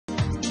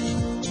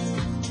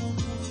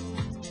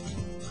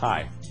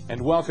Hi,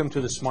 and welcome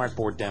to the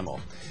Smartboard Demo.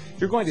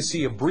 You're going to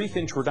see a brief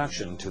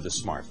introduction to the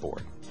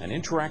Smartboard, an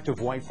interactive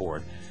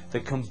whiteboard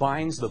that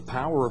combines the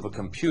power of a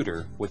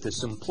computer with the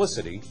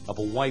simplicity of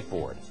a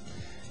whiteboard.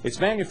 It's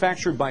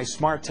manufactured by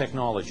Smart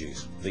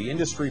Technologies, the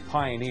industry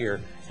pioneer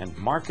and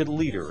market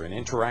leader in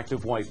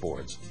interactive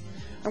whiteboards.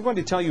 I'm going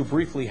to tell you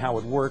briefly how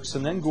it works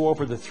and then go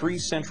over the three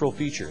central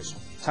features: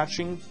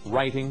 touching,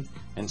 writing,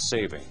 and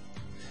saving.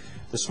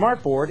 The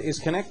Smartboard is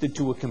connected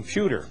to a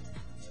computer,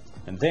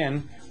 and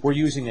then we're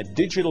using a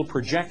digital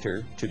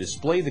projector to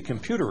display the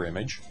computer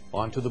image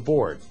onto the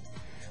board.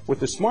 With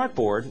the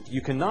Smartboard,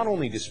 you can not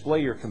only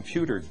display your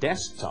computer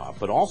desktop,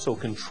 but also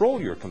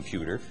control your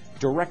computer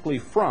directly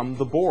from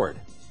the board.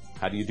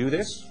 How do you do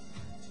this?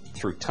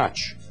 Through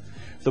touch.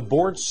 The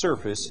board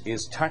surface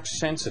is touch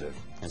sensitive,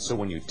 and so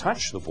when you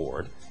touch the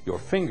board, your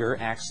finger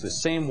acts the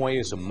same way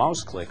as a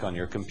mouse click on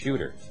your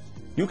computer.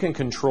 You can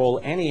control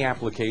any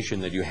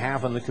application that you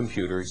have on the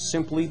computer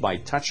simply by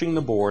touching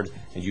the board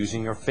and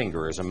using your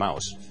finger as a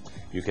mouse.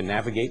 You can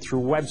navigate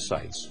through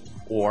websites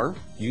or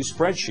use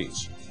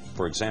spreadsheets.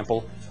 For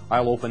example,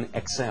 I'll open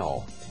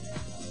Excel.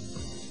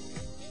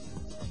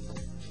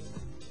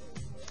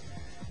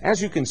 As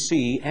you can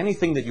see,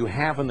 anything that you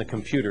have on the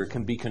computer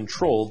can be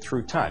controlled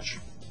through touch.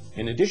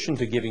 In addition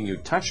to giving you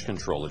touch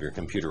control of your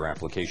computer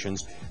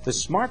applications, the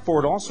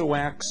Smartboard also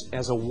acts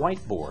as a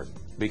whiteboard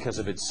because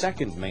of its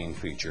second main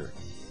feature,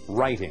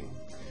 writing.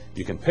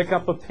 You can pick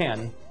up a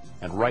pen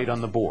and write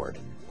on the board,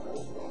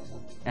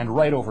 and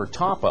write over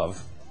top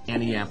of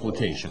any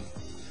application.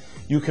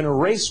 You can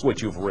erase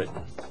what you've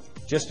written,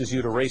 just as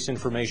you'd erase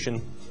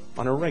information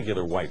on a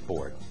regular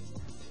whiteboard.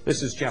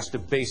 This is just a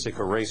basic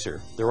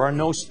eraser. There are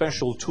no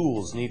special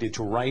tools needed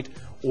to write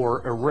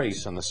or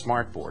erase on the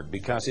Smartboard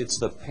because it's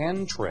the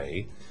pen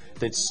tray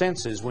that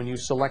senses when you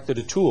selected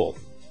a tool.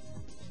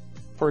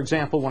 For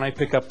example, when I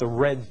pick up the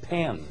red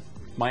pen,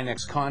 my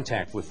next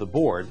contact with the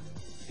board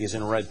is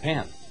in red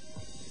pen,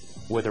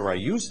 whether I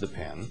use the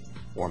pen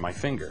or my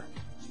finger.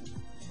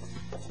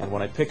 And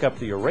when I pick up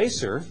the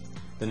eraser,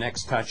 the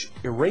next touch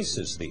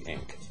erases the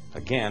ink,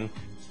 again,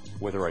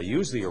 whether I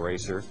use the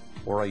eraser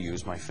or I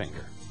use my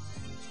finger.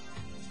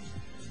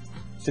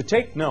 To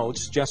take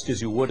notes, just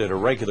as you would at a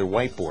regular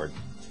whiteboard,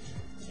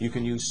 you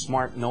can use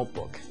Smart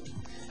Notebook,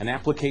 an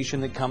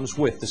application that comes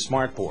with the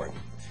Smartboard.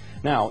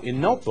 Now,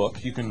 in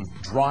Notebook, you can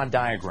draw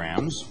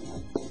diagrams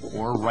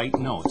or write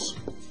notes.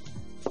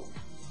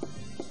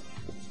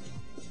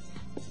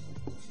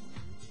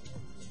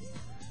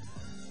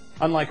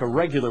 Unlike a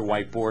regular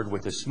whiteboard,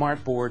 with the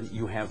Smartboard,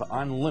 you have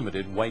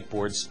unlimited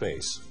whiteboard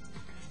space.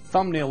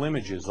 Thumbnail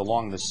images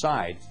along the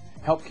side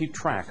help keep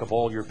track of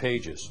all your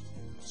pages,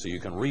 so you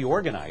can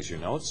reorganize your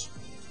notes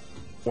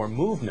or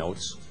move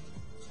notes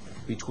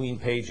between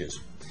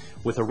pages.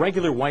 With a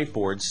regular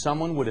whiteboard,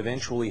 someone would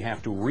eventually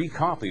have to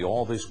recopy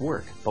all this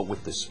work, but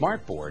with the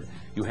Smartboard,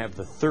 you have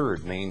the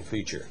third main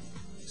feature,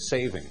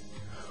 saving.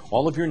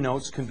 All of your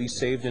notes can be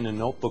saved in a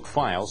notebook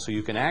file so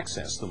you can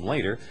access them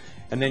later,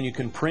 and then you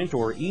can print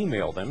or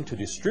email them to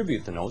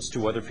distribute the notes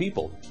to other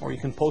people, or you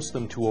can post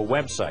them to a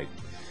website.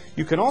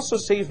 You can also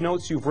save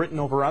notes you've written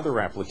over other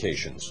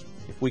applications.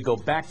 If we go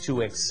back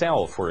to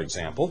Excel, for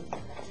example,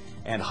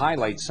 and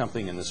highlight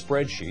something in the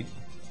spreadsheet,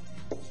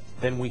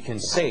 then we can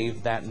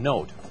save that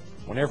note.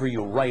 Whenever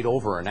you write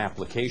over an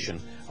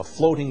application, a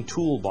floating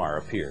toolbar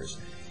appears.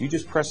 You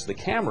just press the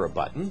camera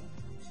button,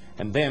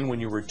 and then when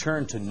you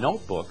return to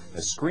Notebook,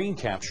 a screen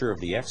capture of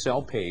the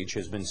Excel page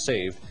has been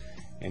saved,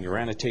 and your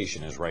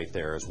annotation is right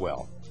there as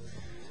well.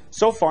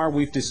 So far,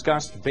 we've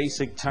discussed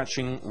basic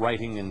touching,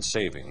 writing, and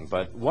saving,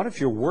 but what if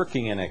you're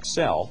working in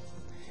Excel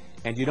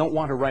and you don't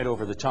want to write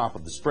over the top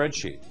of the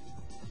spreadsheet?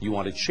 You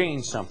want to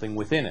change something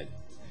within it.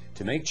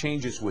 To make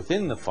changes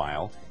within the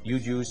file,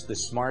 you'd use the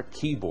Smart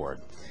Keyboard.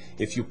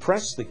 If you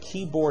press the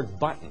keyboard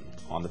button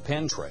on the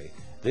pen tray,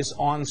 this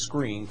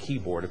on-screen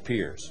keyboard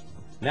appears.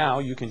 Now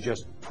you can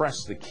just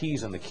press the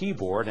keys on the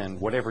keyboard and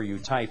whatever you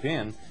type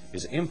in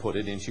is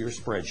inputted into your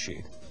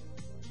spreadsheet.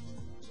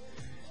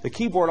 The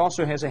keyboard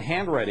also has a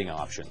handwriting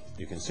option.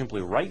 You can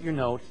simply write your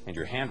note and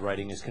your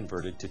handwriting is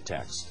converted to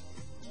text.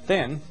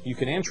 Then you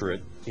can enter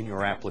it in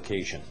your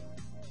application.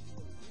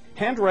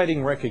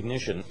 Handwriting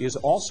recognition is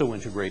also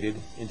integrated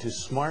into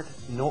Smart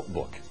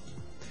Notebook.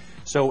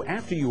 So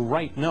after you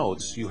write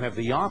notes, you have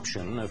the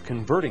option of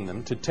converting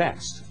them to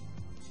text.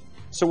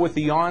 So with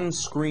the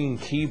on-screen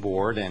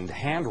keyboard and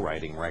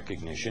handwriting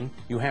recognition,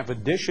 you have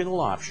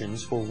additional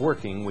options for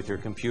working with your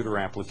computer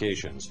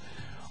applications.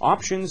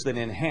 Options that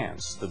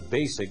enhance the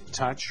basic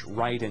touch,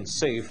 write, and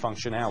save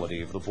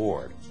functionality of the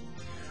board.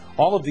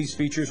 All of these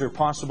features are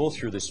possible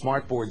through the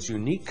Smartboard's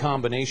unique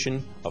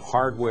combination of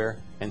hardware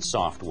and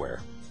software.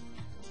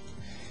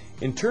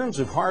 In terms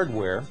of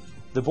hardware,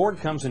 the board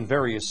comes in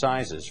various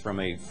sizes,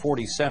 from a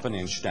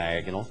 47-inch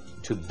diagonal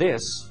to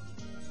this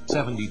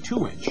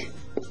 72-inch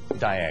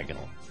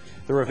diagonal.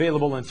 They're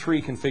available in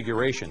three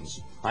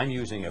configurations. I'm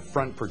using a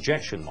front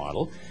projection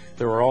model.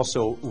 There are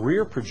also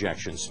rear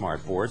projection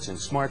smartboards and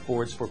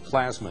smartboards for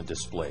plasma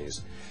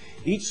displays.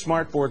 Each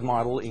Smartboard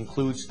model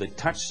includes the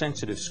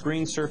touch-sensitive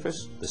screen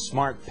surface, the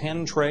Smart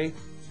Pen Tray,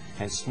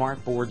 and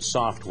Smartboard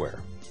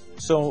software.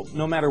 So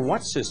no matter what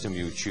system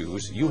you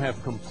choose, you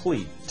have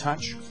complete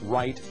touch,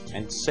 write,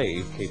 and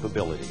save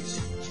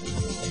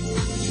capabilities.